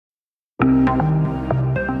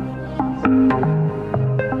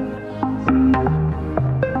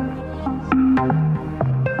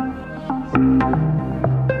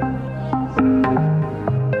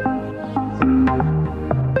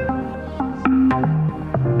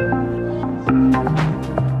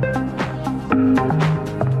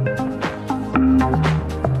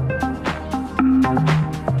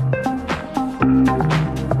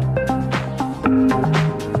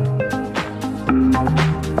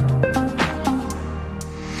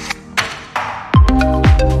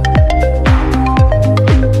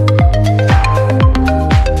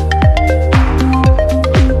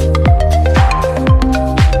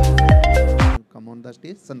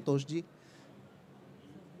Santosh ji.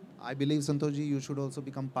 I believe, Santosh ji, you should also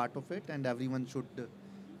become part of it, and everyone should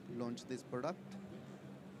launch this product.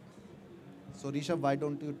 So, Rishabh, why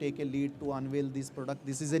don't you take a lead to unveil this product?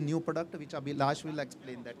 This is a new product which Abhilash will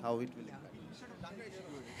explain that how it will impact.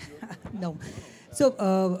 No. So,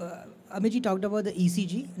 Amit ji talked about the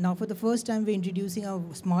ECG. Now, for the first time, we're introducing a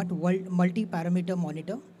smart multi-parameter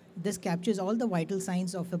monitor. This captures all the vital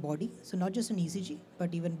signs of the body. So not just an ECG,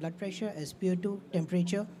 but even blood pressure, SpO2,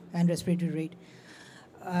 temperature, and respiratory rate.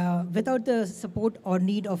 Without the support or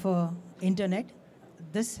need of internet,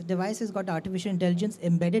 this device has got artificial intelligence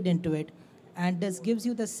embedded into it. And this gives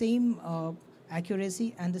you the same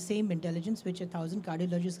accuracy and the same intelligence which 1,000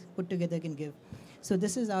 cardiologists put together can give. So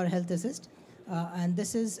this is our Health Assist. And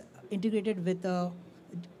this is integrated with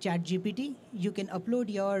ChatGPT. You can upload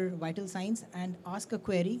your vital signs and ask a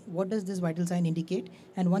query, what does this vital sign indicate?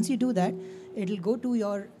 And once you do that, it'll go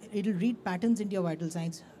to it'll read patterns into your vital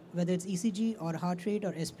signs, whether it's ECG or heart rate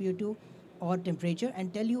or SpO2 or temperature,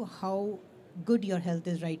 and tell you how good your health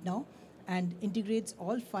is right now, and integrates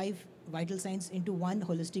all 5 vital signs into one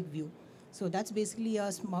holistic view. So that's basically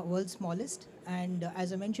a world's smallest. And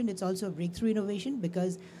as I mentioned, it's also a breakthrough innovation,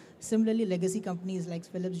 because similarly, legacy companies like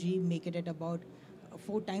Philips G make it at about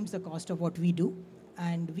 4 times the cost of what we do.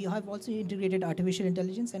 And we have also integrated artificial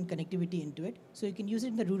intelligence and connectivity into it. So you can use it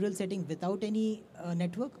in the rural setting without any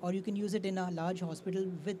network, or you can use it in a large hospital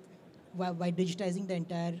by digitizing the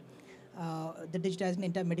entire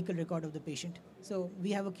medical record of the patient. So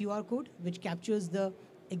we have a QR code which captures the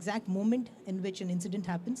exact moment in which an incident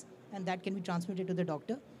happens, and that can be transmitted to the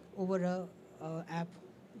doctor over a app.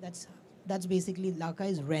 That's basically Lark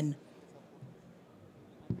AI's WREN.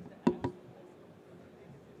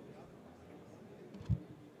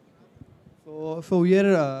 So we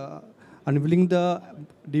are unveiling the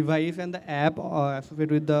device and the app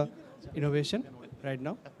associated with the innovation right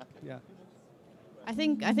now. Yeah. I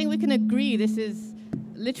think we can agree this is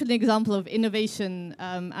literally an example of innovation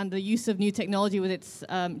and the use of new technology with its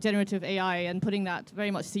generative AI, and putting that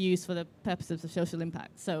very much to use for the purposes of social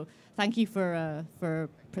impact. So thank you for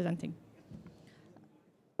presenting.